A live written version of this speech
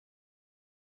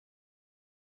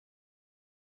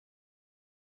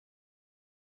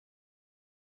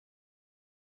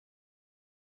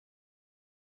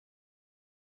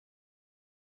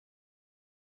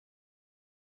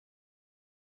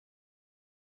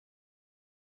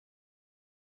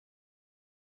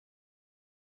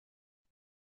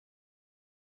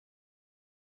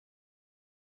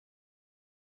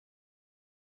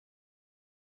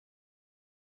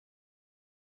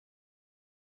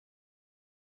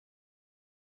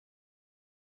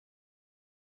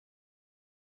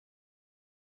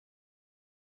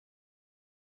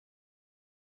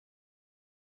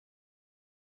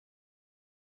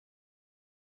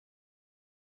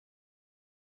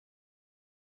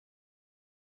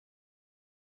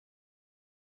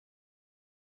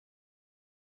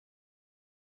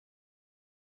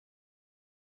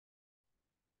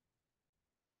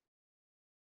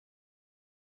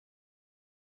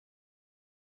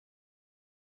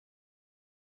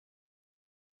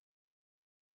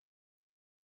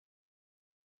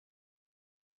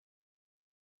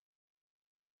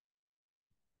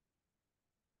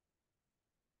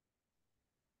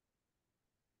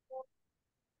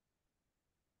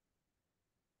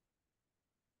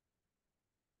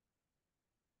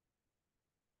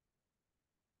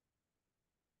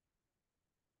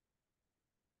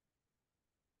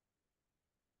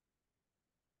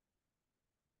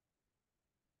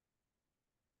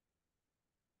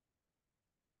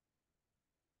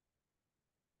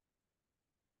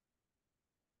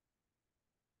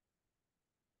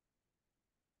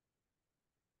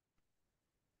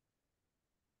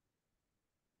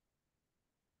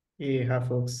Hey, hi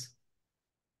folks.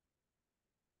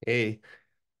 Hey,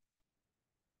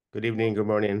 good evening, good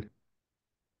morning.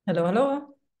 Hello,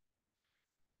 hello.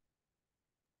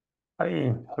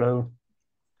 Hi, hello.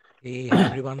 Hey, hi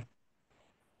everyone.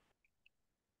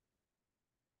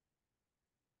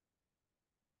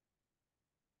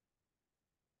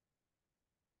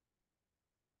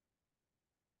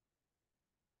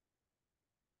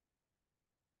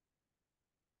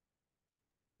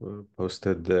 We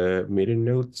posted the meeting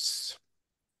notes.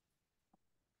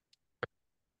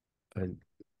 And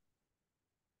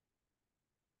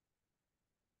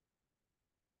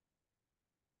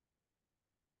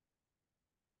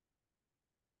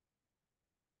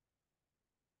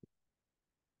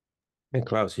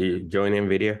Klaus, you join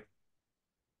NVIDIA?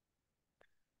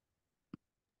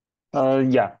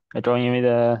 Yeah, I joined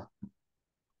it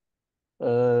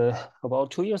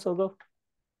about 2 years ago.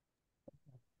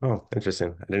 Oh,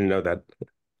 interesting. I didn't know that.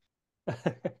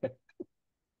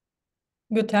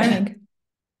 Good timing.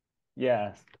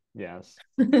 Yes, yes.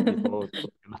 Before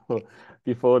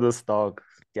before the stock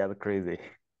get crazy.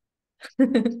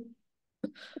 Well,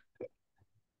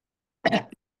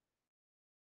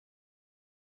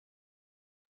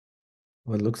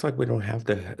 it looks like we don't have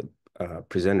the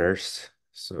presenters,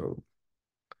 so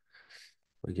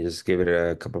we can just give it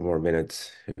a couple more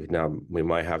minutes. If not, we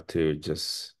might have to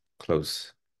just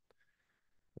close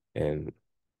and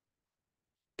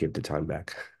give the time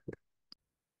back.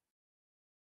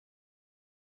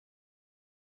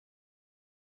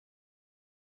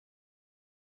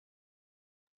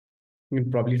 You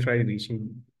can probably try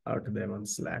reaching out to them on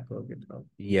Slack or GitHub.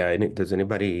 Yeah, does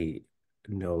anybody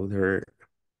know their?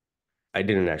 I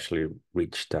didn't actually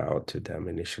reach out to them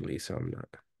initially, so I'm not.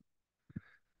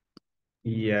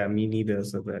 Yeah, me neither,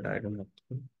 so that I don't have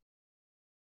to.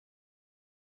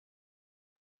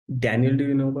 Daniel, do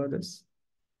you know about this?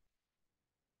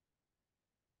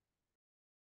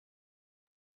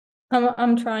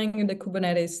 I'm trying the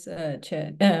Kubernetes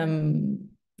chat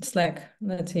Slack.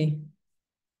 Let's see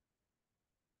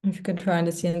if you can try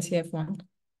the CNCF one.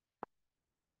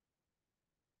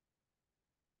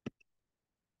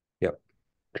 Yep,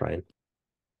 trying.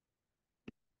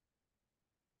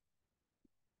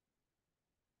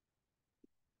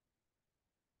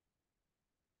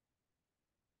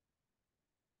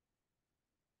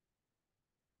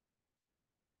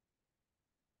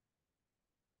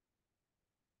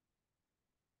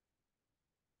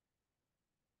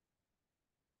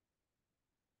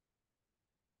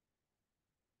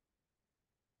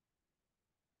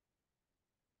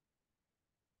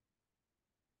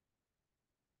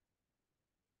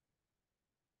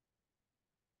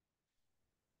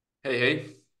 Hey,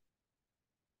 hey.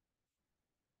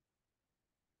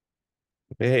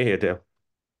 Hey, Adele.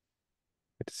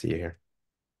 Good to see you here.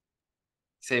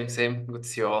 Same, same. Good to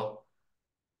see you all.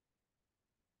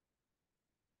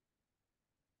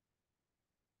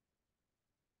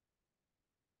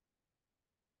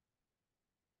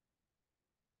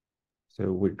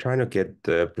 So we're trying to get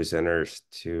the presenters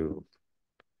to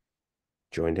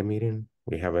join the meeting.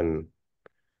 We haven't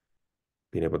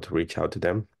been able to reach out to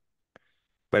them,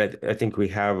 but I think we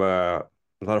have a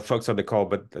lot of folks on the call,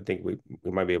 but I think we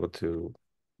might be able to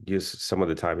use some of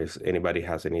the time if anybody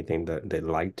has anything that they'd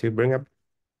like to bring up.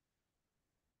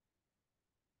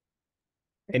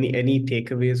 Any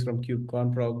takeaways from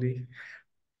KubeCon probably?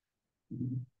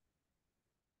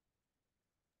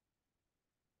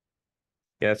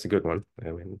 Yeah, that's a good one.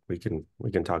 I mean, we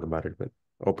can talk about it, but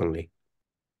openly.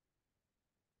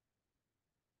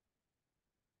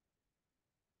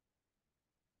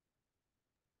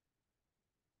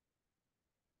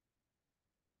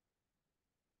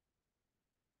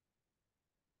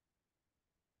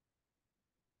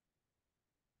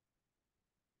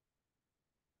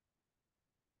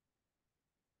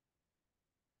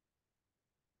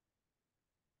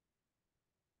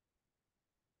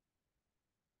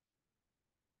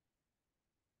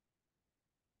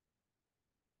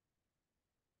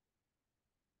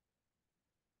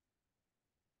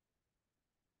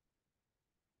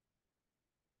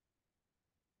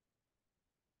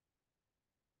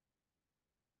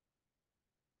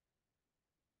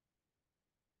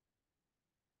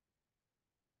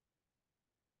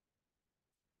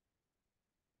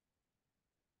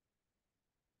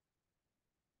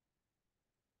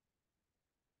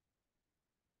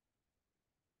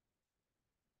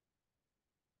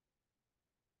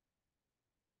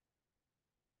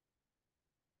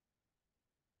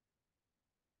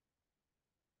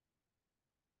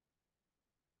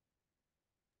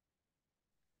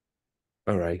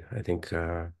 All right, I think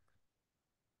yeah.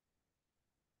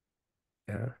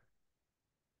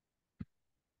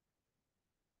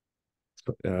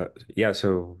 Yeah,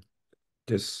 so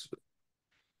just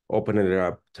opening it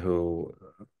up to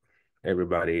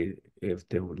everybody if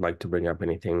they would like to bring up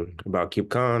anything about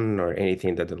KubeCon or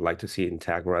anything that they'd like to see in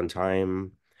tag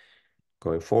runtime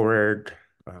going forward.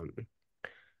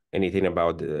 Anything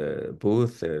about the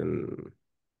booth and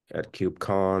at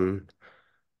KubeCon,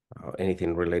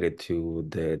 anything related to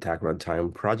the tag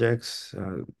runtime projects,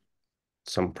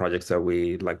 some projects that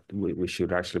we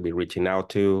should actually be reaching out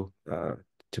to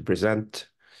present,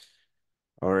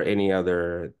 or any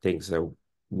other things that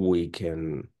we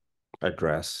can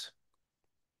address.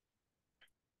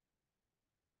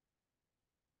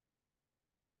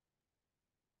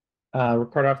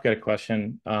 Ricardo, I've got a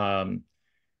question.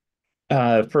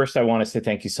 First, I want to say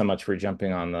thank you so much for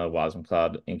jumping on the Wasm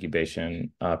Cloud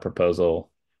incubation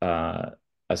proposal. I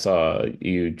saw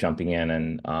you jumping in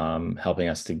and helping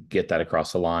us to get that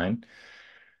across the line.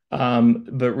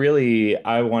 But really,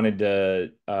 I wanted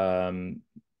to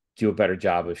do a better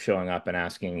job of showing up and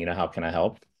asking, how can I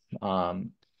help?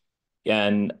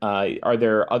 And are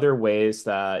there other ways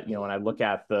that, when I look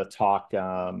at the talk,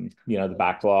 the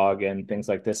backlog and things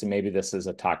like this, and maybe this is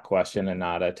a talk question and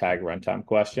not a tag runtime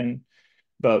question,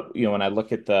 but when I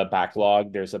look at the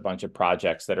backlog, there's a bunch of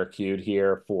projects that are queued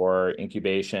here for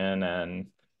incubation and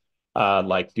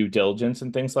like due diligence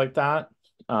and things like that.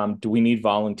 Do we need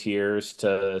volunteers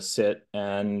to sit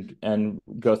and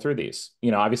go through these?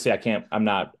 Obviously I'm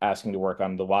not asking to work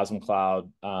on the Wasm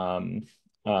Cloud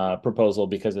proposal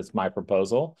because it's my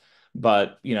proposal,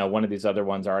 but one of these other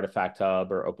ones, Artifact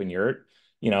Hub or OpenYurt,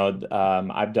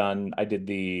 I did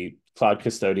the cloud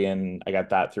custodian. I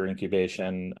got that through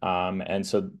incubation. And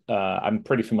so I'm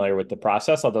pretty familiar with the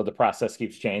process, although the process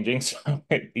keeps changing. So,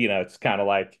 it's kind of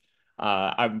like,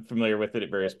 I'm familiar with it at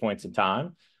various points in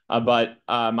time. But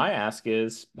my ask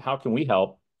is, how can we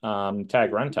help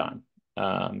tag runtime?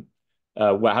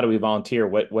 How do we volunteer?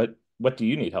 What do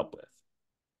you need help with?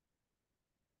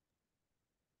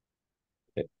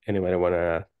 Anybody want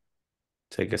to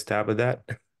take a stab at that?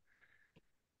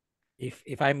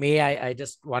 If I may, I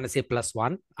just want to say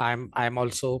 +1. I'm more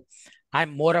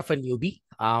of a newbie,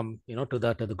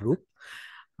 to the group.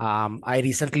 I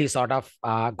recently sort of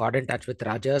got in touch with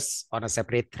Rajas on a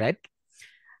separate thread.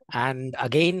 And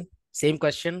again, same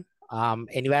question,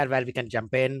 anywhere where we can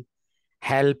jump in,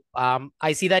 help.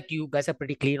 I see that you guys are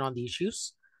pretty clean on the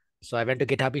issues. So I went to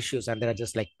GitHub issues and there are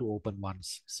just like 2 open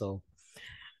ones. So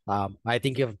I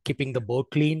think you're keeping the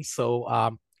boat clean.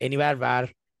 So anywhere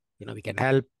where, we can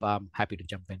help, happy to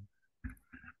jump in.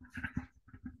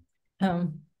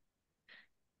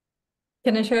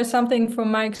 Can I share something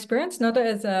from my experience? Not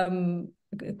as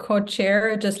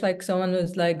co-chair, just like someone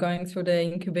who's like going through the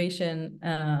incubation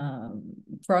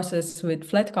process with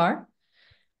Flatcar.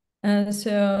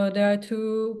 So there are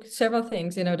several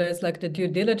things, there's like the due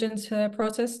diligence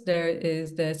process, there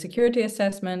is the security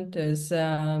assessment, there's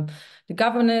the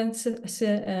governance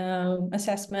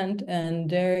assessment, and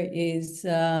there is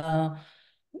the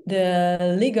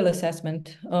legal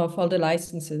assessment of all the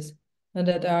licenses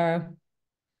that are.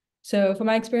 So from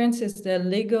my experience, is the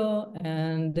legal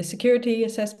and the security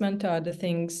assessment are the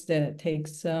things that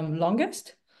takes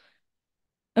longest.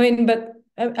 I mean, but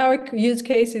our use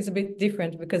case is a bit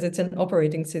different because it's an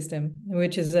operating system,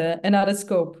 which is another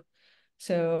scope.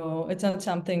 So it's not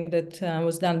something that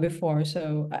was done before.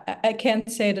 So I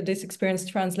can't say that this experience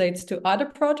translates to other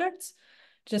projects,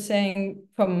 just saying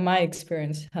from my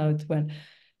experience how it went.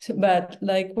 So, but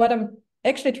like what I'm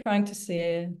actually trying to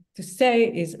say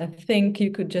is I think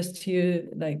you could just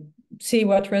see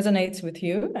what resonates with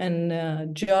you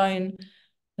and join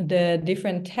the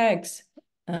different tags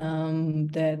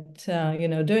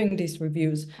that doing these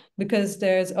reviews, because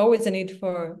there's always a need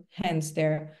for hands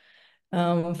there.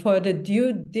 For the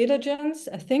due diligence,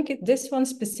 I think this one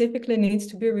specifically needs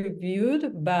to be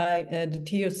reviewed by the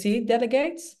TOC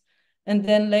delegates, and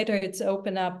then later it's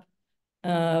open up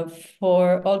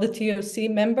for all the TOC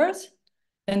members,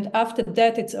 and after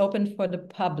that it's open for the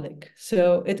public.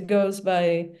 So it goes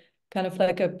by kind of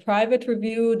like a private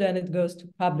review, then it goes to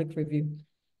public review.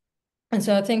 And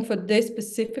so I think for this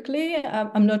specifically,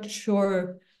 I'm not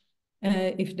sure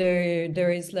if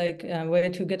there is like a way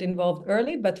to get involved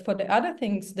early, but for the other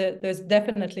things, there's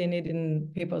definitely a need in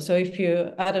people. So if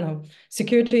you, I don't know,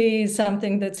 security is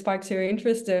something that sparks your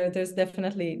interest, there's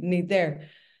definitely need there.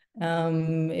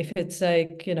 If it's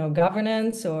like,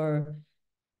 governance or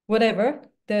whatever,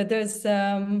 there's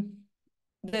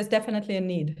definitely a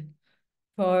need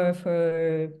for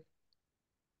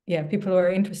people who are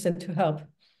interested to help.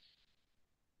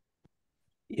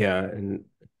 Yeah, and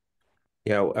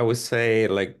I would say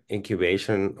like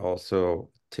incubation also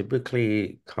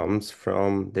typically comes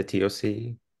from the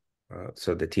TOC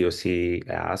So the TOC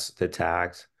asks the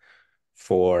tags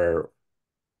for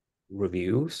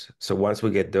reviews. So once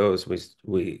we get those,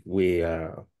 we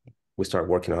start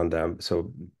working on them.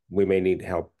 So we may need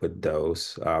help with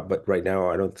those. But right now,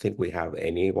 I don't think we have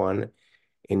anyone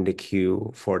in the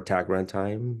queue for tag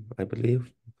runtime, I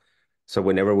believe. So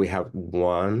whenever we have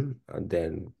one,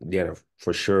 then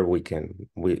for sure we can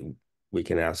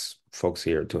ask folks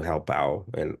here to help out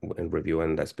and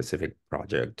reviewing that specific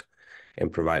project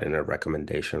and providing a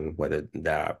recommendation whether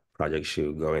that project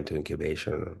should go into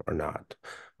incubation or not,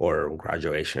 or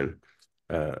graduation.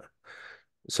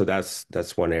 So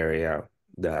that's one area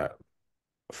that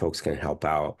folks can help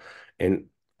out. And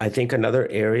I think another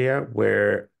area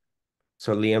where,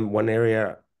 so Liam, one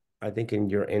area I think in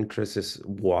your interest is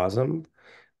WASM.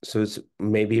 So it's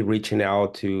maybe reaching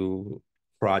out to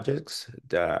projects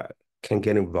that can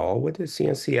get involved with the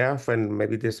CNCF and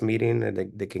maybe this meeting,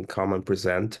 and they can come and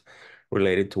present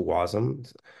related to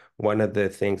WASM. One of the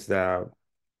things that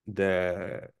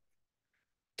the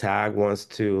TAG wants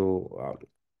to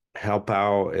help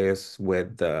out is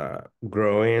with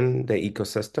growing the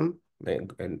ecosystem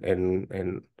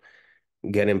and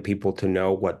getting people to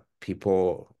know what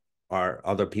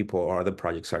other people or other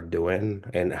projects are doing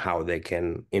and how they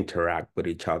can interact with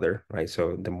each other, right?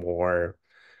 So the more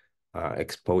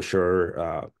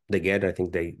exposure they get, I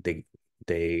think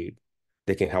they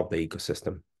can help the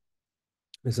ecosystem.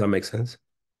 Does that make sense?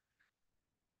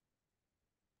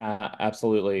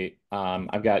 Absolutely.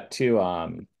 I've got two,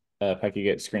 if I could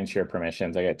get screen share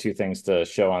permissions, I got two things to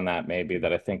show on that maybe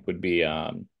that I think would be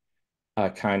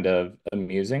kind of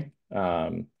amusing.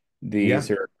 These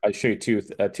are, I'll show you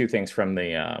two things from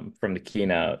the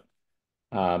keynote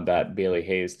that Bailey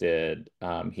Hayes did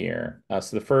here.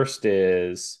 So the first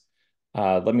is,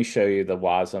 let me show you the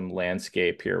WASM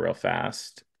landscape here real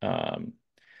fast.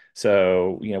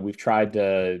 So, we've tried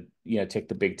to, take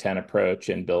the Big Ten approach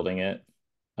in building it.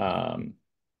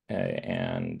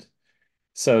 And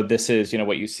so this is,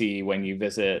 what you see when you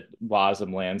visit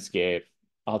WASM landscape,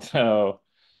 although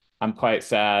I'm quite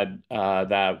sad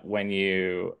that when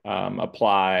you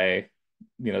apply,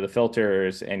 the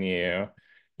filters and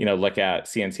look at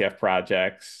CNCF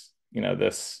projects,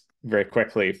 this very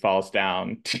quickly falls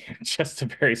down to just a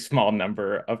very small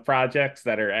number of projects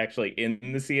that are actually in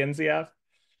the CNCF.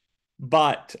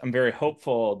 But I'm very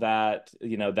hopeful that,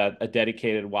 that a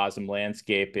dedicated WASM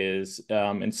landscape is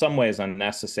in some ways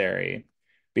unnecessary,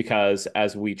 because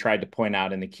as we tried to point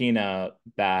out in the keynote,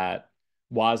 that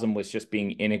WASM was just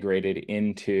being integrated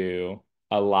into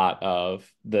a lot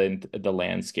of the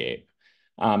landscape.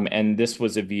 And this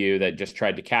was a view that just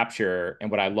tried to capture.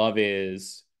 And what I love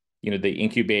is, the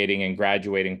incubating and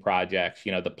graduating projects,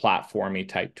 the platformy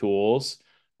type tools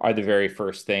are the very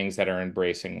first things that are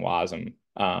embracing WASM.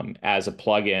 As a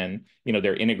plugin,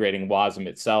 they're integrating WASM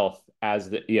itself as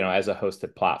as a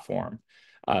hosted platform.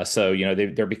 So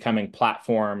they're becoming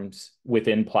platforms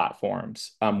within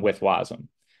platforms with WASM,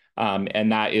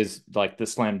 and that is like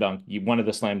one of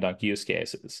the slam dunk use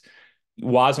cases.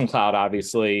 WASM Cloud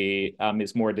obviously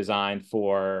is more designed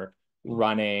for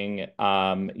running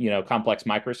complex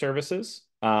microservices.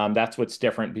 That's what's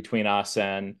different between us,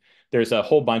 and there's a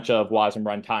whole bunch of WASM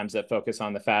runtimes that focus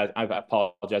on the FAS. I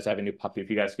apologize, I have a new puppy. If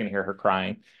you guys can hear her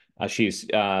crying, she's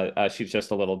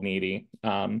just a little needy.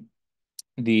 A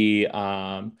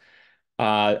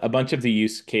bunch of the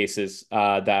use cases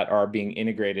that are being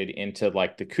integrated into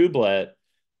like the kubelet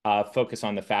focus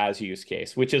on the FAS use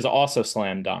case, which is also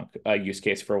slam dunk use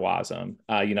case for WASM.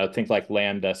 Think like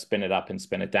Lambda, spin it up and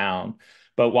spin it down.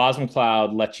 But WASM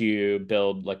Cloud lets you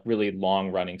build like really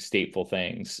long running stateful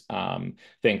things.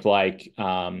 Think like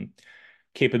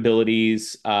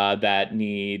capabilities that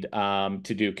need to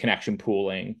do connection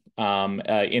pooling,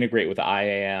 integrate with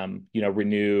IAM,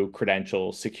 renew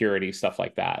credentials, security, stuff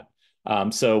like that.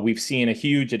 So we've seen a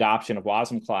huge adoption of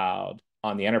WASM Cloud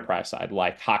on the enterprise side,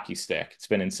 like hockey stick. It's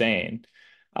been insane.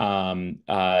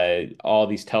 All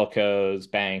these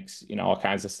telcos, banks, all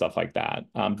kinds of stuff like that.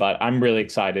 But I'm really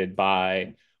excited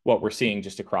by what we're seeing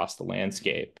just across the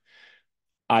landscape.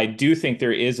 I do think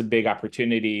there is a big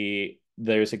opportunity.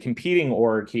 There's a competing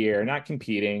org here, not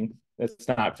competing. That's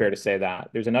not fair to say that.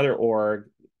 There's another org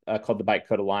called the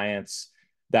Bytecode Alliance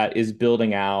that is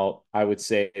building out, I would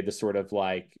say, the sort of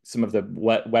like some of the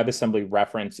WebAssembly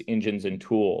reference engines and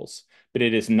tools, but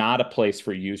it is not a place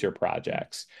for user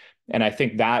projects. And I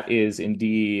think that is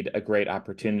indeed a great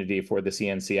opportunity for the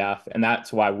CNCF. And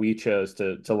that's why we chose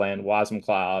to land WASM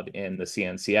Cloud in the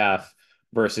CNCF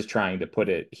versus trying to put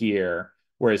it here.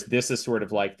 Whereas this is sort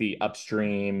of like the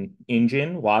upstream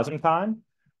engine, WASM time.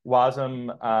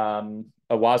 WASM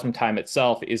a WASM-Time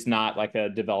itself is not like a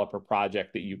developer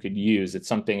project that you could use.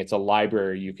 It's a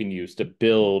library you can use to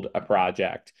build a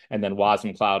project, and then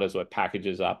WASM Cloud is what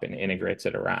packages up and integrates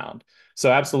it around.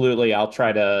 So absolutely, I'll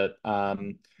try to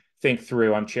think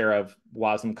through. I'm chair of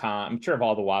WASMCon. I'm chair of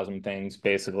all the WASM things,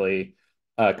 basically,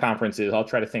 conferences. I'll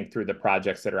try to think through the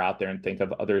projects that are out there and think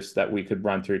of others that we could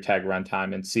run through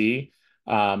TAG-Runtime and see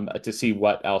to see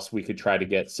what else we could try to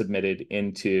get submitted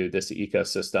into this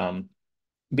ecosystem.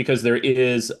 Because there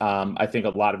is, I think,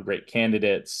 a lot of great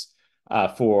candidates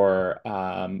for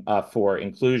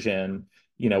inclusion.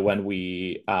 You know, when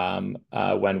we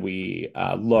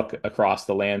look across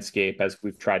the landscape, as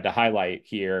we've tried to highlight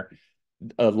here,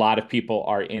 a lot of people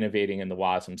are innovating in the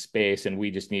WASM space, and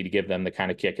we just need to give them the kind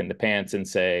of kick in the pants and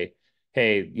say,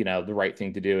 hey, you know, the right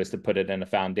thing to do is to put it in a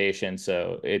foundation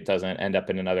so it doesn't end up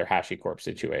in another HashiCorp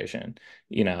situation,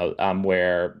 you know,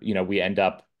 where, you know, we end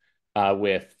up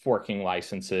with forking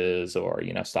licenses or,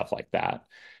 you know, stuff like that.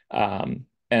 And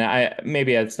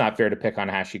maybe it's not fair to pick on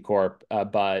HashiCorp,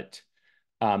 but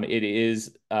it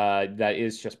is that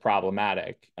is just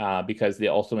problematic because the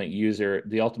ultimate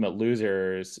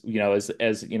losers, you know,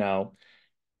 as you know,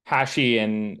 Hashi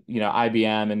and, you know,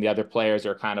 IBM and the other players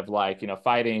are kind of like, you know,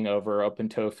 fighting over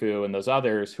OpenTofu, and those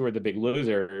others who are the big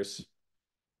losers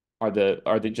are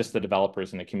just the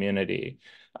developers in the community.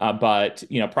 But,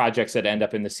 you know, projects that end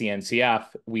up in the CNCF,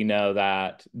 we know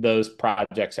that those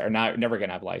projects are never going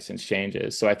to have license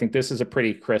changes. So I think this is a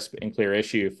pretty crisp and clear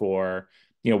issue for,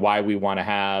 you know, why we want to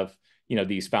have, you know,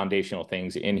 these foundational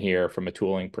things in here from a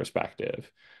tooling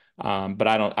perspective. But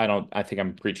I think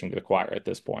I'm preaching to the choir at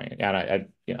this point. And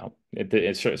you know,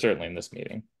 it's certainly in this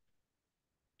meeting.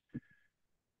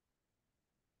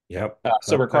 Yep.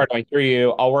 So Ricardo, I hear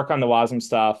you. I'll work on the WASM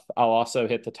stuff. I'll also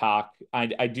hit the talk.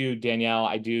 Danielle,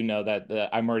 I do know that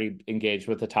I'm already engaged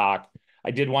with the talk.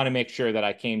 I did want to make sure that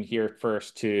I came here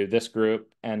first to this group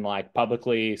and like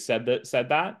publicly said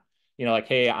that, you know, like,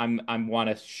 hey, I want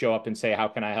to show up and say, how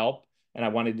can I help? And I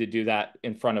wanted to do that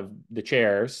in front of the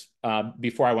chairs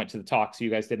before I went to the talk, so you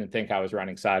guys didn't think I was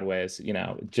running sideways, you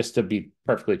know, just to be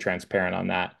perfectly transparent on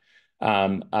that.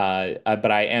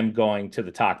 But I am going to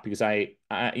the talk because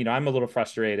you know, I'm a little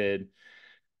frustrated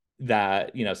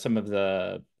that, you know, some of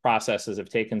the processes have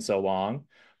taken so long.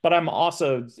 But I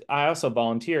also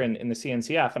volunteer in the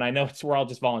CNCF, and I know we're all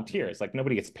just volunteers. Like,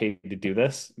 nobody gets paid to do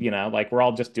this, you know, like we're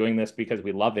all just doing this because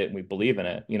we love it and we believe in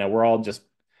it. You know, we're all just,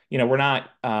 you know, we're not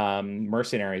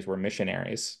mercenaries, we're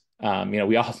missionaries. You know,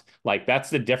 we all, like, that's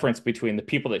the difference between the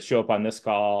people that show up on this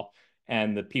call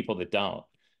and the people that don't,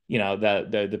 you know,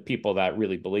 the people that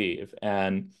really believe.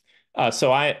 And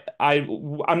so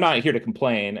I'm not here to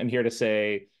complain. I'm here to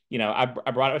say, you know,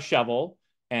 I brought a shovel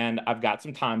and I've got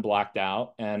some time blocked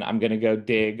out, and I'm going to go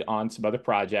dig on some other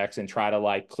projects and try to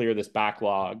like clear this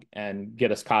backlog and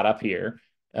get us caught up here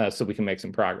so we can make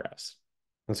some progress.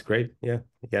 That's great. Yeah.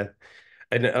 Yeah.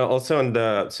 And also on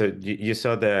so you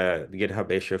saw the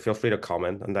GitHub issue. Feel free to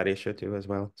comment on that issue too as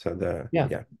well. So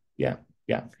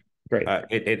Yeah. Great.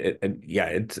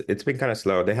 It's been kind of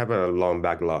slow. They have a long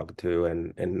backlog too,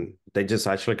 and they just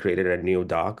actually created a new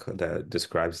doc that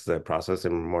describes the process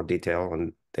in more detail,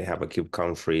 and they have a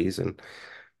kubecon freeze,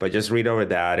 but just read over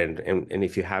that, and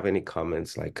if you have any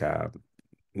comments, like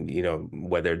you know,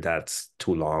 whether that's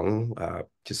too long,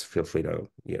 just feel free to,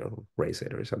 you know, raise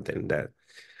it or something. That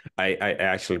I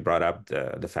actually brought up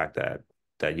the fact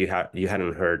that you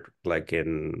hadn't heard, like,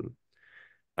 in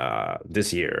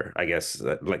this year, I guess,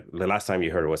 like the last time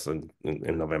you heard was in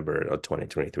November of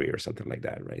 2023 or something like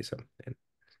that, right? So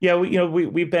yeah,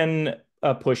 we've been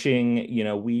pushing. You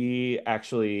know, we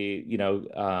actually, you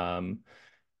know,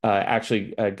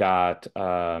 got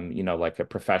you know, like a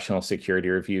professional security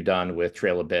review done with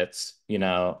Trail of Bits, you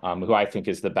know, who I think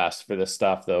is the best for this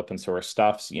stuff, the open source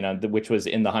stuffs, you know, which was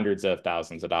in the hundreds of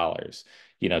thousands of dollars,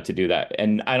 you know, to do that.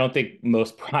 And I don't think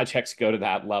most projects go to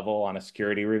that level on a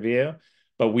security review,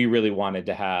 but we really wanted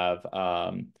to have,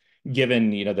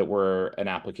 given, you know, that we're an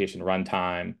application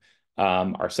runtime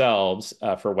ourselves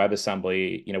for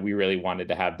WebAssembly, you know, we really wanted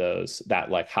to have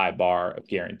that like high bar of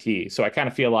guarantee. So I kind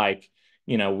of feel like,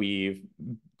 you know, we've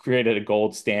created a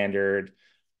gold standard.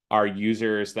 Our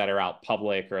users that are out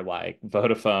public are like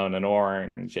Vodafone and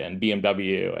Orange and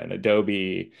BMW and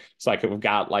Adobe. It's like we've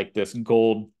got like this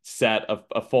gold set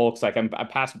of folks. Like I'm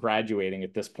past graduating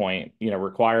at this point, you know,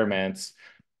 requirements.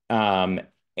 And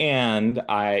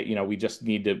you know, we just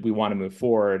we want to move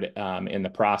forward in the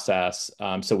process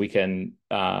so we can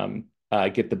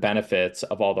get the benefits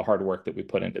of all the hard work that we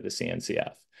put into the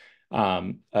CNCF.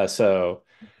 So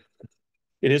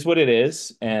it is what it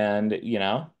is. And, you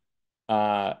know,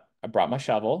 I brought my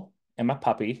shovel and my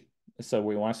puppy. So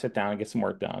we want to sit down and get some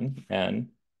work done, and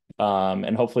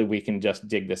hopefully we can just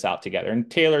dig this out together. And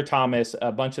Taylor, Thomas,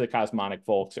 a bunch of the Cosmonic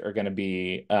folks are going to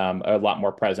be a lot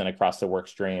more present across the work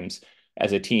streams.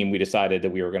 As a team, we decided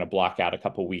that we were going to block out a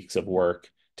couple weeks of work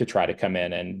to try to come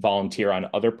in and volunteer on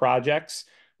other projects,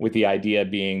 with the idea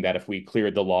being that if we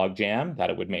cleared the log jam,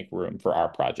 that it would make room for our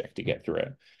project to get through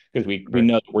it. Because we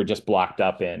know that we're just blocked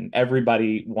up in,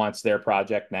 everybody wants their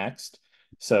project next.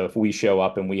 So if we show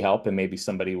up and we help, and maybe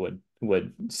somebody would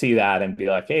see that and be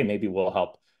like, hey, maybe we'll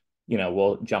help,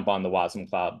 we'll jump on the WASM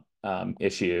Cloud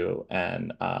issue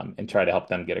and try to help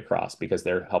them get across, because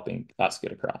they're helping us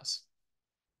get across.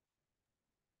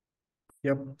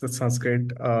 Yep, that sounds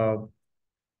great.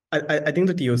 I think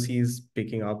the TOC is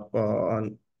picking up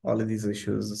on all of these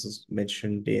issues. This is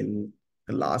mentioned in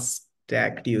the last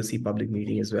TAG TOC public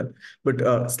meeting as well.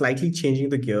 But slightly changing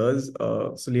the gears.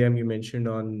 So Liam, you mentioned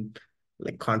on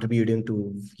like contributing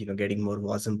to getting more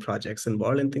WASM projects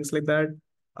involved and things like that.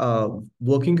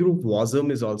 Working group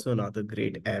WASM is also another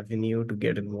great avenue to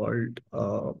get involved.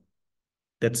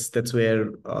 That's where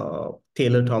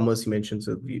Taylor, Thomas, you mentioned.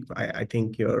 So I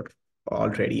think you're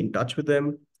already in touch with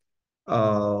them.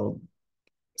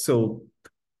 So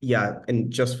yeah,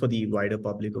 and just for the wider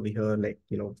public over here, like,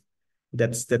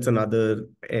 that's another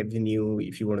avenue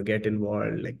if you want to get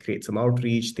involved, like create some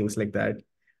outreach, things like that.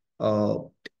 For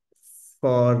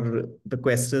the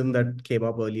question that came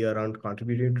up earlier around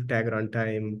contributing to tag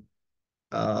runtime,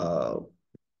 I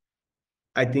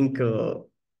think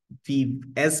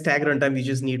as tag runtime, we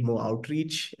just need more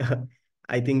outreach.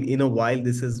 I think in a while,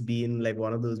 this has been like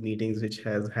one of those meetings which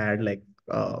has had like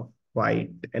quite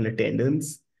an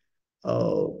attendance.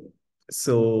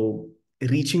 So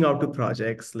reaching out to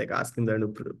projects, like asking them to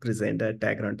present at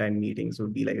tag runtime meetings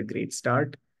would be like a great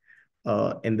start.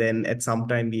 And then at some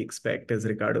time we expect, as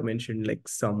Ricardo mentioned, like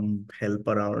some help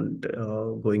around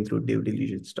going through due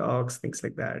diligence talks, things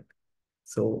like that.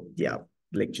 So yeah,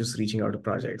 like just reaching out to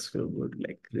projects would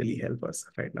like really help us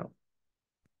right now.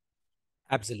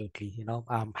 Absolutely.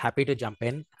 I'm happy to jump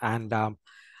in. And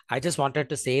I just wanted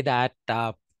to say that,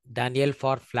 Daniel,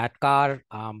 for Flatcar,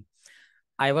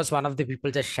 I was one of the people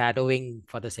just shadowing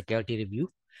for the security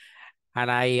review.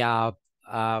 And I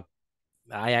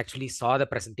actually saw the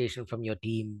presentation from your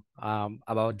team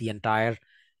about the entire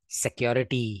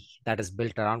security that is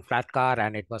built around Flatcar,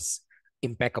 and it was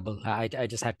impeccable. I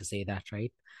just had to say that,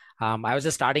 right? I was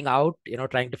just starting out,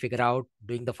 trying to figure out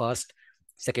doing the first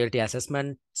security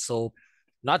assessment. So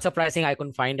not surprising, I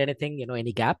couldn't find anything,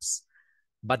 any gaps.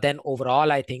 But then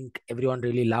overall, I think everyone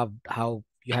really loved how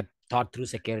you had thought through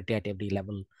security at every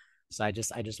level. So I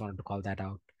just wanted to call that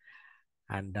out.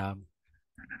 And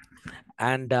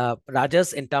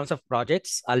Rajas, in terms of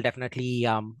projects, I'll definitely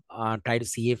try to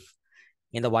see if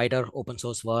in the wider open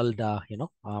source world,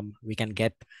 we can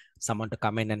get someone to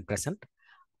come in and present.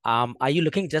 Are you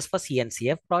looking just for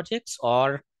CNCF projects,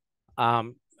 or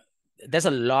there's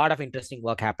a lot of interesting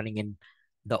work happening in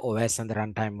the OS and the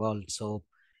runtime world? So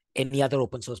any other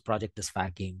open source project is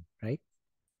fair game, right?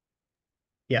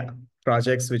 Yeah,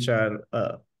 projects which are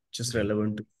just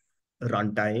relevant to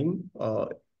runtime.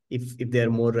 If they're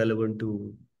more relevant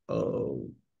to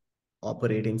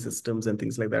operating systems and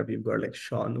things like that, we've got like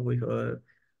Sean over here,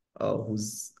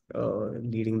 who's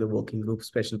leading the working group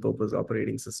special purpose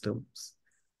operating systems.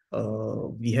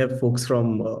 We have folks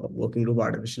from working group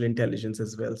artificial intelligence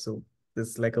as well. So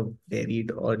there's like a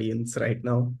varied audience right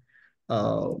now.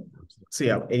 So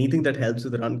yeah, anything that helps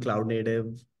with run cloud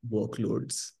native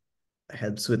workloads,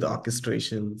 helps with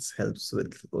orchestrations, helps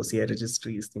with OCI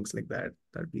registries, things like that.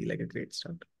 That'd be like a great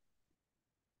start.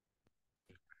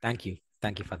 Thank you.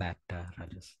 Thank you for that,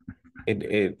 Rajas.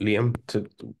 Liam,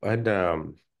 I'd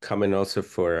come in also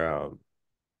for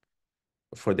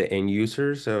the end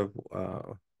users of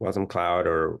WASM Cloud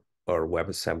or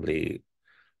WebAssembly.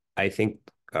 I think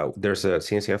there's a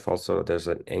CNCF also, there's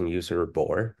an end user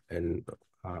board, and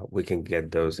we can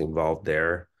get those involved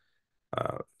there.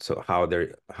 So how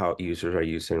users are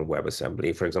using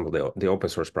WebAssembly, for example, the open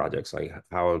source projects, like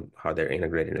how they're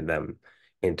integrating them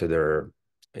into their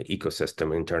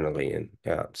ecosystem internally, and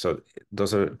so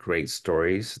those are great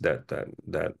stories that are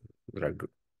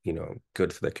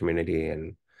good for the community,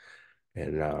 and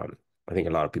I think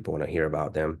a lot of people want to hear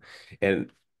about them, and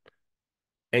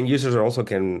users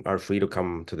are free to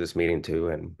come to this meeting too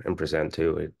and present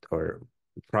to it, or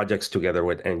projects together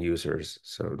with end users,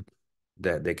 so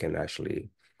that they can actually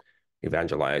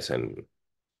evangelize and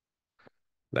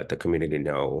let the community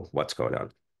know what's going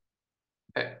on.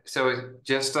 So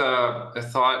just a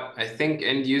thought, I think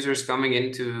end users coming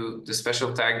into the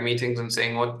special tag meetings and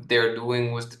saying what they're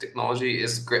doing with the technology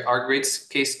are great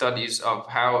case studies of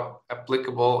how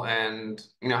applicable and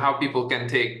how people can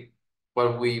take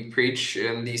what we preach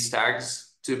in these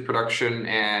tags to production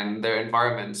and their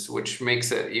environments, which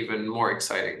makes it even more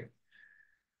exciting.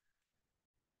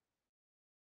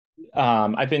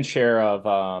 I've been chair of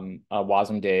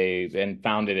WASM Day and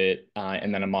founded it,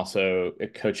 and then I'm also a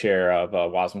co-chair of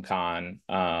WASMCon.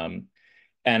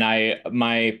 And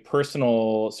my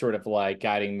personal sort of like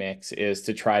guiding mix is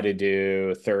to try to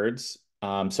do thirds.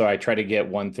 So I try to get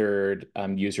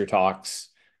 1/3 user talks,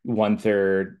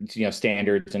 1/3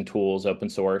 standards and tools, open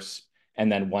source, and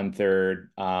then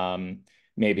 1/3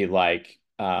 maybe like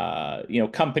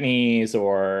companies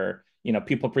or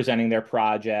people presenting their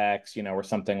projects, or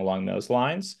something along those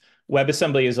lines.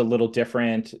 WebAssembly is a little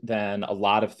different than a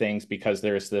lot of things because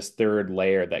there's this third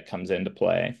layer that comes into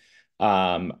play. In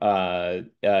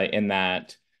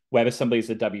that WebAssembly is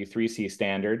the W3C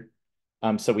standard.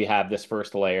 So we have this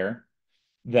first layer.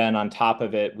 Then on top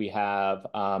of it, we have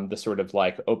the sort of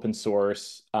like open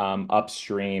source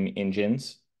upstream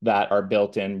engines that are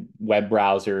built in web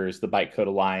browsers, the Bytecode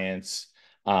Alliance.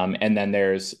 And then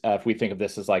there's, if we think of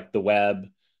this as like the web,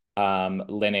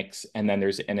 Linux, and then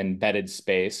there's an embedded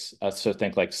space. So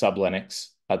think like sub-Linux,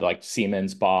 like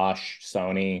Siemens, Bosch,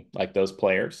 Sony, like those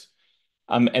players.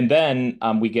 And then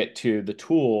we get to the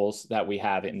tools that we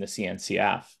have in the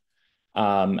CNCF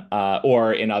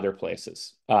or in other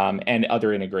places and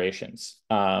other integrations.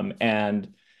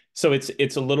 And so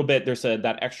it's a little bit, there's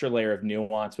that extra layer of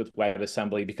nuance with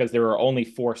WebAssembly because there are only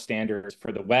 4 standards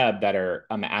for the web that are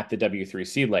at the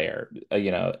W3C layer,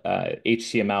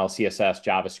 HTML, CSS,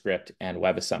 JavaScript, and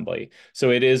WebAssembly.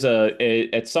 So it is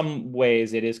at some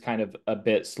ways, it is kind of a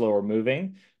bit slower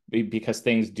moving because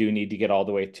things do need to get all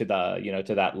the way to the,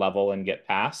 to that level and get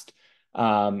passed.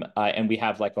 And we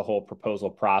have like a whole proposal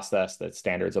process that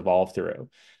standards evolve through.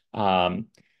 But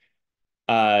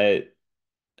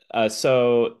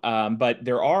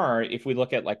there are, if we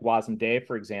look at like WASM Day,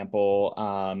 for example,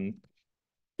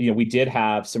 we did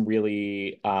have some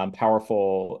really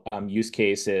powerful use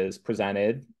cases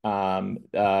presented.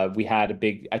 We had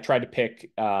I tried to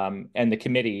pick, and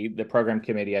the program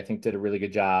committee, I think did a really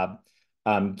good job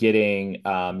getting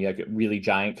really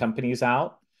giant companies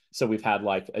out. So we've had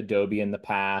like Adobe in the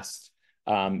past.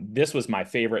 This was my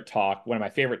favorite talk, one of my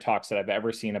favorite talks that I've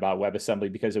ever seen about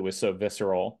WebAssembly because it was so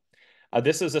visceral.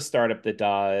 This is a startup that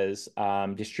does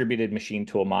distributed machine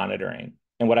tool monitoring.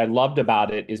 And what I loved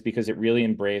about it is because it really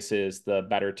embraces the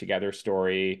better together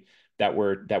story that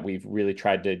we've really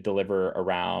tried to deliver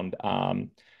around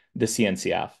the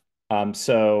CNCF.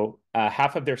 So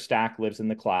half of their stack lives in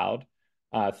the cloud.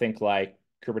 Think like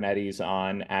Kubernetes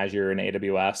on Azure and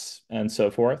AWS and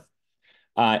so forth.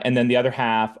 And then the other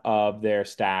half of their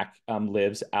stack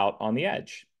lives out on the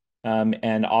edge.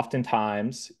 And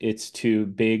oftentimes it's too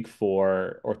big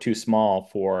for or too small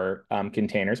for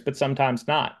containers, but sometimes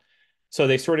not. So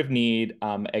they sort of need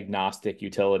agnostic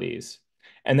utilities.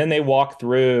 And then they walk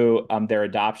through their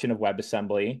adoption of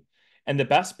WebAssembly. And the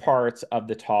best parts of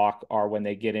the talk are when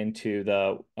they get into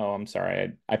I'm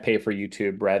sorry, I pay for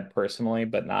YouTube Red personally,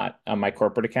 but not on my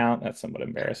corporate account. That's somewhat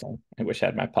embarrassing. I wish I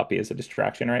had my puppy as a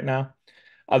distraction right now.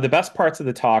 The best parts of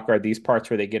the talk are these parts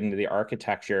where they get into the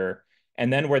architecture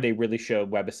and then where they really show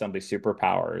WebAssembly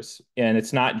superpowers. And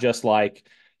it's not just like,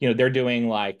 they're doing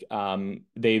like,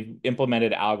 they've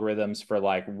implemented algorithms for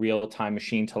like real-time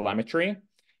machine telemetry.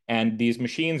 And these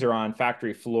machines are on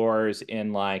factory floors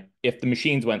in like, if the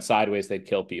machines went sideways, they'd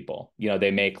kill people.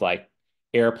 They make like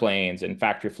airplanes and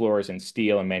factory floors and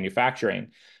steel and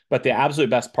manufacturing. But the absolute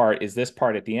best part is this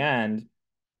part at the end,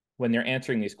 when they're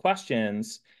answering these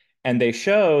questions, and they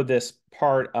show this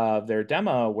part of their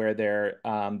demo where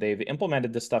they've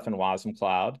implemented this stuff in WASM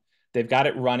Cloud. They've got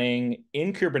it running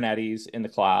in Kubernetes in the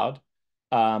cloud,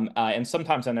 and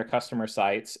sometimes on their customer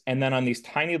sites, and then on these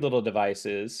tiny little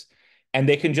devices, and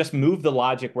they can just move the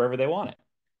logic wherever they want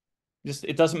it.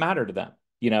 It doesn't matter to them.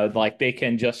 Like they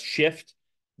can just shift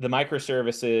the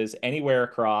microservices anywhere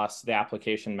across the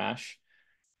application mesh,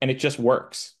 and it just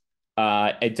works.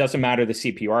 It doesn't matter the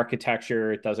CPU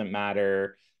architecture. It doesn't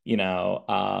matter,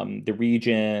 the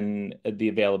region, the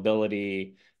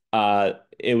availability.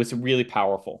 It was really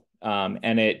powerful.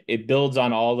 And it builds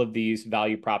on all of these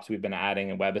value props we've been adding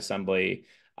in WebAssembly,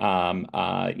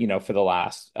 for the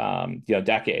last,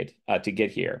 decade to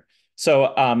get here.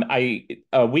 So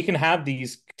we can have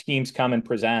these teams come and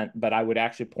present, but I would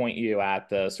actually point you at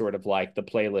the sort of like the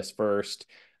playlist first,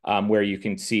 where you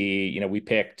can see,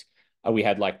 we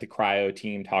had like the cryo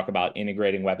team talk about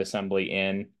integrating WebAssembly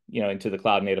in into the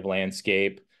cloud native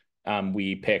landscape.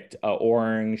 We picked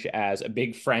Orange as a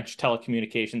big French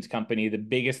telecommunications company, the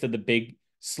biggest of the big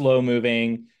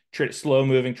slow-moving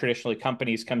traditionally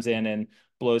companies, comes in and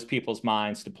blows people's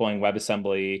minds deploying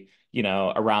WebAssembly,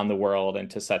 around the world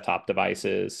into set-top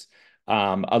devices.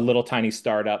 A little tiny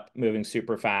startup moving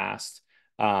super fast,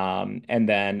 and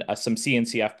then some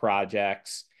CNCF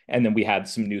projects. And then we had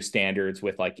some new standards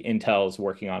with like Intel's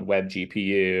working on web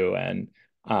GPU and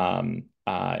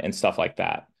stuff like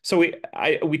that. So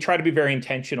we try to be very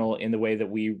intentional in the way that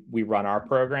we run our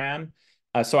program.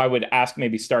 So I would ask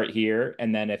maybe start here,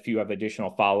 and then if you have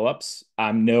additional follow-ups,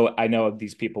 I know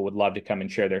these people would love to come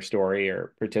and share their story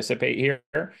or participate here.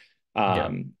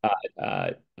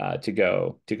 To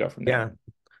go from there. Yeah,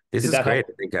 this is great.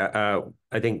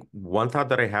 I think one thought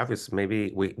that I have is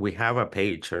maybe we have a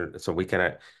page, or so we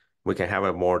can have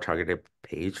a more targeted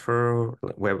page for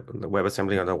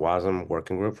WebAssembly on the WASM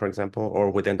working group, for example,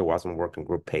 or within the WASM working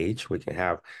group page, we can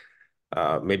have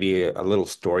maybe a little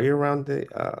story around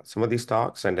some of these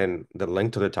talks, and then the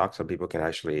link to the talk so people can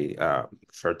actually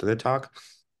refer to the talk.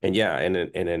 And yeah, and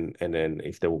then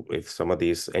if some of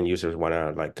these end users want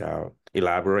to like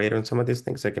elaborate on some of these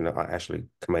things, they can actually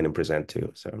come in and present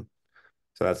too. So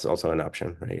that's also an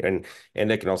option, right? And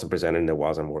they can also present in the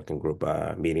WASM working group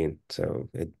meeting. So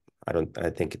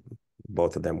I think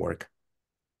both of them work.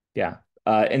 Yeah.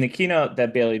 And the keynote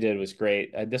that Bailey did was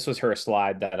great. This was her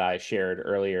slide that I shared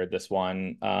earlier. This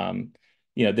one,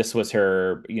 this was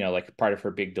her, like part of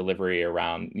her big delivery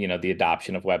around, the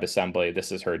adoption of WebAssembly.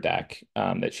 This is her deck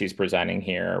that she's presenting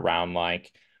here around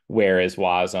like, where is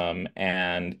WASM?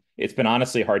 And it's been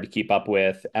honestly hard to keep up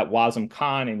with. At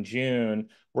WASMCon in June,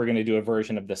 we're going to do a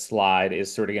version of this slide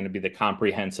is sort of going to be the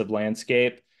comprehensive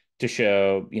landscape to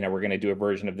show, we're going to do a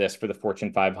version of this for the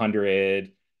Fortune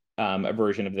 500, a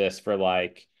version of this for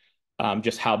like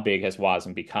just how big has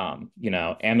WASM become.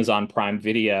 Amazon Prime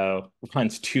Video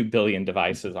runs 2 billion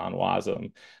devices on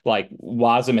WASM. Like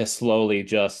WASM has slowly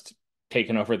just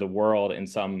taken over the world in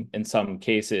some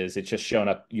cases. It's just shown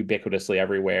up ubiquitously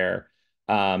everywhere.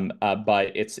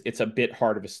 But it's a bit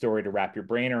hard of a story to wrap your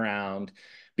brain around,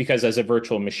 because as a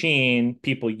virtual machine,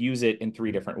 people use it in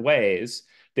 3 different ways.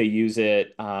 They use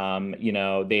it, they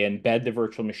embed the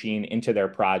virtual machine into their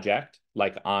project,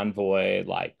 like Envoy,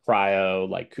 like Cryo,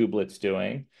 like Kublet's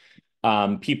doing.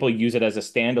 People use it as a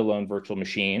standalone virtual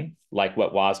machine, like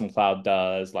what Wasm Cloud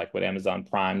does, like what Amazon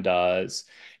Prime does.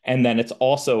 And then it's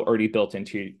also already built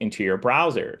into your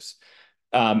browsers.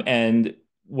 And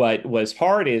what was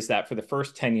hard is that for the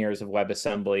first 10 years of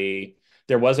WebAssembly,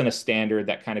 there wasn't a standard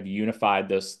that kind of unified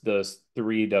those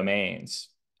 3 domains.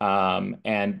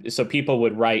 And so people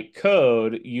would write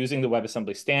code using the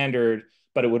WebAssembly standard,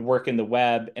 but it would work in the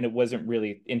web, and it wasn't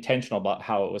really intentional about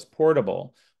how it was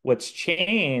portable. What's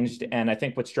changed, and I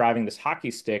think what's driving this hockey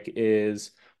stick,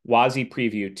 is WASI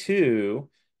Preview 2,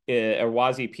 or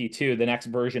WASI P2, the next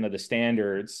version of the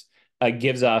standards,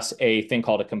 gives us a thing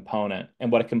called a component.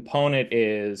 And what a component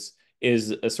is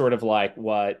a sort of like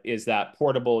what is that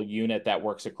portable unit that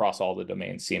works across all the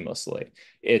domains seamlessly.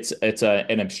 It's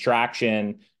an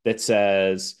abstraction that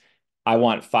says, I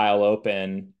want file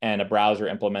open, and a browser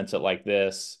implements it like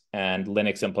this, and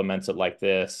Linux implements it like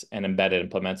this, and embedded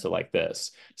implements it like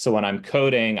this. So when I'm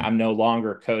coding, I'm no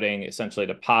longer coding essentially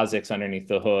to POSIX underneath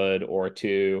the hood or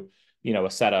to, a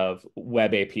set of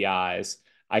web APIs.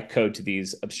 I code to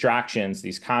these abstractions,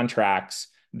 these contracts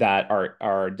that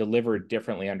are delivered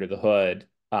differently under the hood.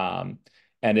 And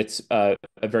it's a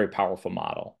very powerful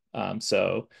model.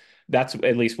 So that's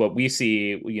at least what we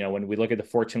see, when we look at the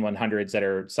Fortune 100s that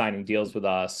are signing deals with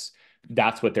us.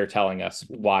 That's what they're telling us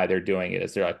why they're doing it,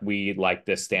 is they're like, we like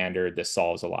this standard, this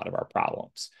solves a lot of our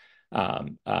problems,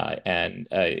 and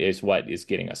is what is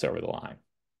getting us over the line.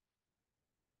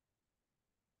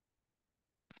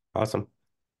 Awesome.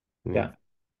 Yeah.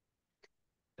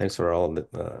 Thanks for all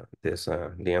this,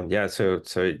 Liam. Yeah, so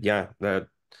yeah,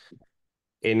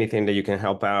 anything that you can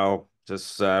help out,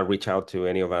 just reach out to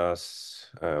any of us.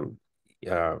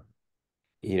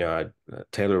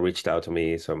 Taylor reached out to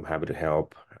me, so I'm happy to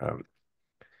help.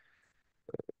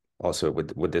 Also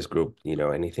with this group,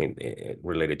 anything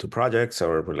related to projects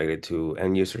or related to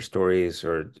end user stories,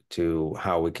 or to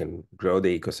how we can grow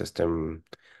the ecosystem,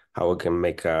 how we can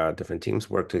make different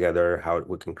teams work together, how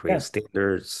we can create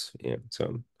standards.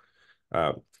 So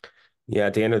at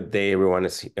the end of the day, everyone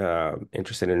is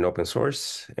interested in open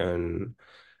source and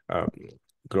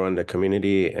growing the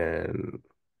community. And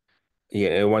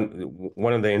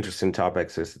one of the interesting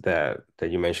topics is that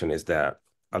you mentioned is that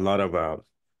a lot of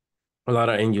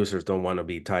end users don't want to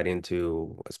be tied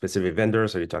into specific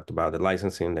vendors. So you talked about the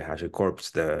licensing, the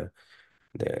HashiCorps,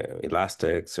 the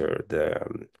Elastics or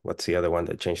the what's the other one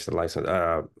that changed the license?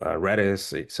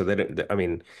 Redis. So I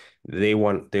mean, they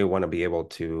want to be able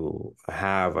to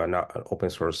have an open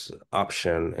source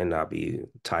option and not be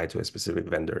tied to a specific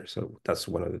vendor. So that's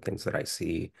one of the things that I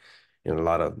see in a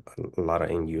lot of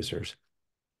end users.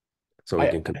 So we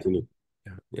can continue.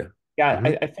 Yeah.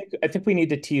 Yeah, I think we need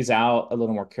to tease out a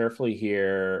little more carefully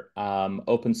here,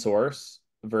 open source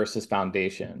versus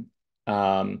foundation.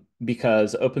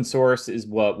 Because open source is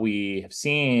what we have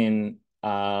seen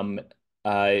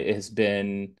has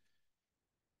been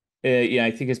yeah,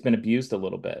 I think it's been abused a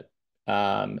little bit.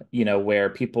 Where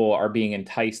people are being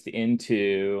enticed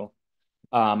into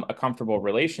a comfortable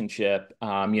relationship.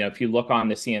 If you look on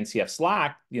the CNCF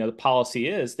Slack, the policy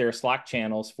is there are Slack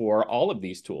channels for all of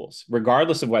these tools,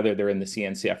 regardless of whether they're in the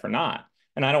CNCF or not.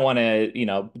 And I don't want to,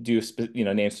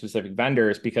 name specific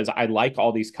vendors because I like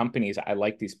all these companies. I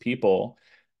like these people.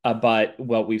 But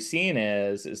what we've seen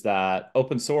is that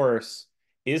open source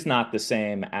is not the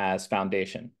same as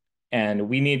foundation. And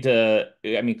we need to,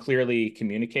 clearly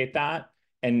communicate that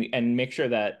and make sure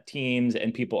that teams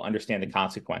and people understand the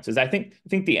consequences. I think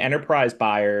the enterprise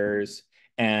buyers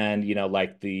and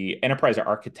like the enterprise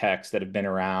architects that have been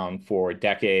around for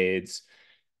decades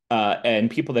and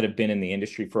people that have been in the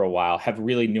industry for a while have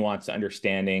really nuanced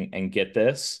understanding and get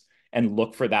this and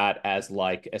look for that as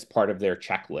part of their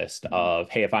checklist of,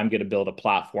 hey, if I'm going to build a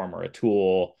platform or a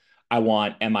tool, I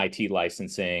want MIT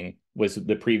licensing was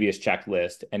the previous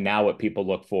checklist. And now what people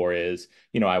look for is,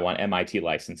 I want MIT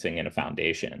licensing in a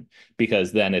foundation,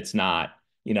 because then it's not,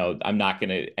 I'm not going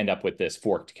to end up with this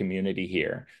forked community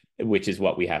here, which is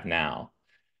what we have now.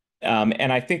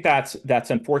 And I think that's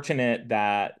unfortunate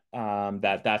that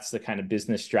that's the kind of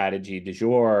business strategy du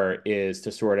jour, is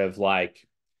to sort of like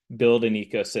build an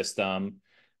ecosystem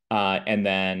and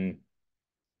then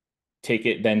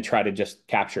then try to just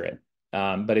capture it.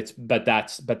 But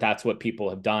that's what people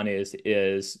have done is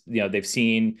they've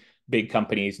seen big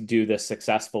companies do this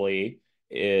successfully,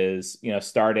 is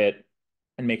start it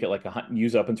and make it like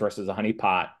use open source as a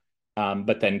honeypot,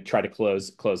 but then try to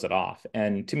close it off.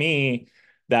 And to me,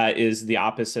 that is the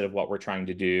opposite of what we're trying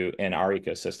to do in our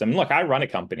ecosystem. Look, I run a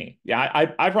company. Yeah,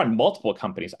 I've run multiple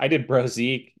companies. I did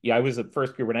Brozeek. Yeah, I was the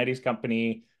first Kubernetes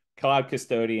company, cloud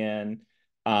custodian.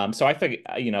 So I think,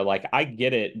 like I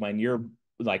get it when you're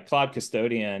like cloud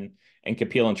custodian and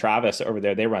Kapil and Travis over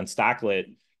there, they run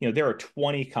Stacklet. There are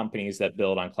 20 companies that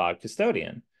build on cloud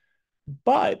custodian.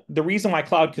 But the reason why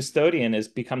cloud custodian has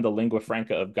become the lingua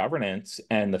franca of governance,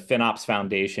 and the FinOps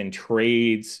Foundation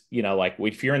trades, like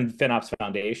if you're in the FinOps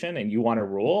Foundation and you want to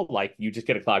rule, like you just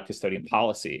get a cloud custodian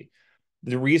policy.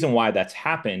 The reason why that's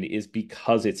happened is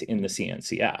because it's in the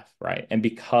CNCF, right? And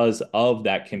because of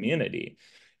that community.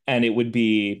 And it would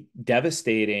be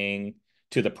devastating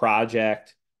to the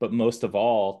project, but most of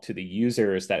all to the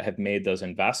users that have made those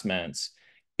investments,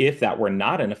 if that were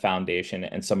not in a foundation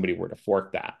and somebody were to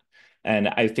fork that. And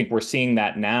I think we're seeing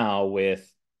that now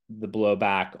with the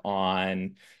blowback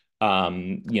on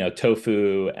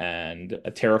Tofu and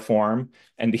Terraform.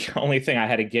 And the only thing I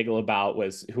had to giggle about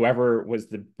was whoever was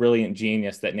the brilliant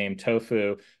genius that named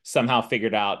Tofu somehow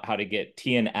figured out how to get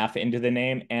T and F into the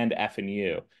name and F and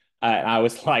U. And I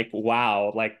was like,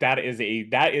 wow, like that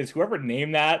is whoever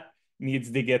named that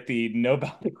needs to get the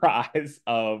Nobel Prize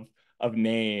of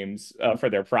names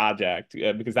for their project,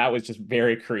 because that was just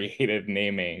very creative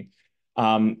naming.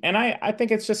 And I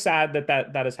think it's just sad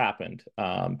that has happened,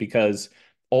 because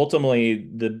ultimately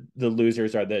the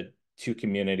losers are the two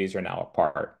communities are now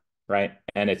apart, right?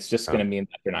 And it's just going to mean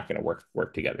that they're not going to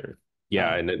work together.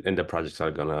 Yeah, and the projects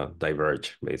are gonna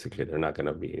diverge. Basically, they're not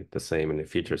gonna be the same in the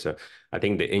future. So I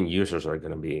think the end users are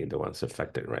gonna be the ones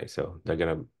affected, right? So they're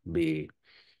gonna be,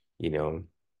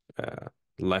 uh,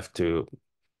 left to,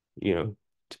 you know,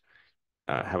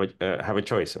 have a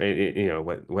choice, right?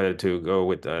 Whether to go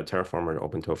with Terraform or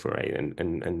OpenTofu, right?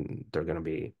 And they're gonna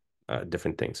be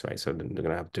different things, right? So they're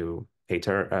gonna have to pay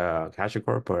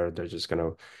HashiCorp, or they're just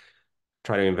gonna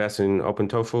try to invest in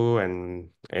OpenTofu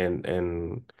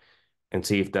and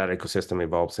see if that ecosystem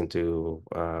evolves into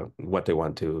what they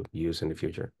want to use in the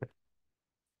future.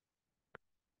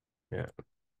 Yeah.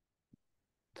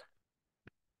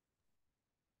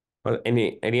 Well,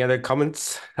 any other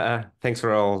comments? Thanks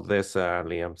for all this,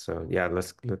 Liam. So yeah,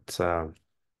 let's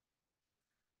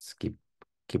keep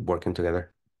working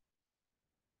together.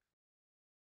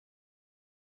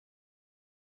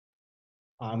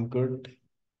 I'm good.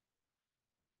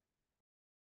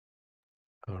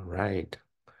 All right.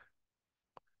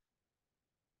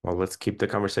 Well, let's keep the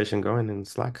conversation going in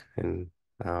Slack, and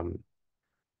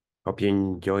hope you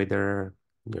enjoy the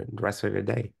rest of your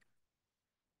day.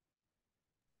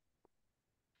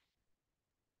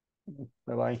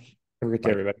 Bye-bye. Have a great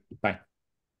day, everybody. Bye.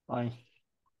 Bye.